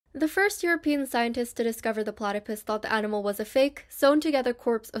The first European scientists to discover the platypus thought the animal was a fake, sewn-together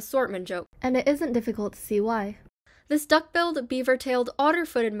corpse assortment joke, and it isn't difficult to see why. This duck-billed, beaver-tailed,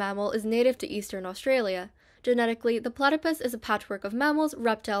 otter-footed mammal is native to eastern Australia. Genetically, the platypus is a patchwork of mammals,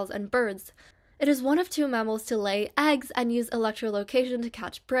 reptiles, and birds. It is one of 2 mammals to lay eggs and use electro-location to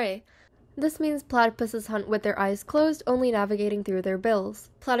catch prey. This means platypuses hunt with their eyes closed, only navigating through their bills.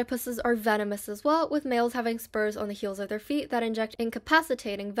 Platypuses are venomous as well, with males having spurs on the heels of their feet that inject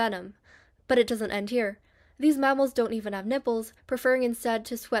incapacitating venom. But it doesn't end here. These mammals don't even have nipples, preferring instead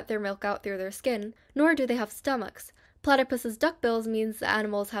to sweat their milk out through their skin, nor do they have stomachs. Platypus's duckbills means the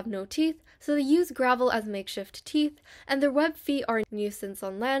animals have no teeth, so they use gravel as makeshift teeth, and their webbed feet are a nuisance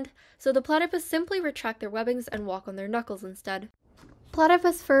on land, so the platypus simply retract their webbings and walk on their knuckles instead.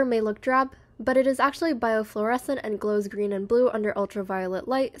 Platypus fur may look drab, but it is actually biofluorescent and glows green and blue under ultraviolet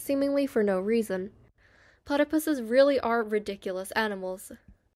light, seemingly for no reason. Platypuses really are ridiculous animals.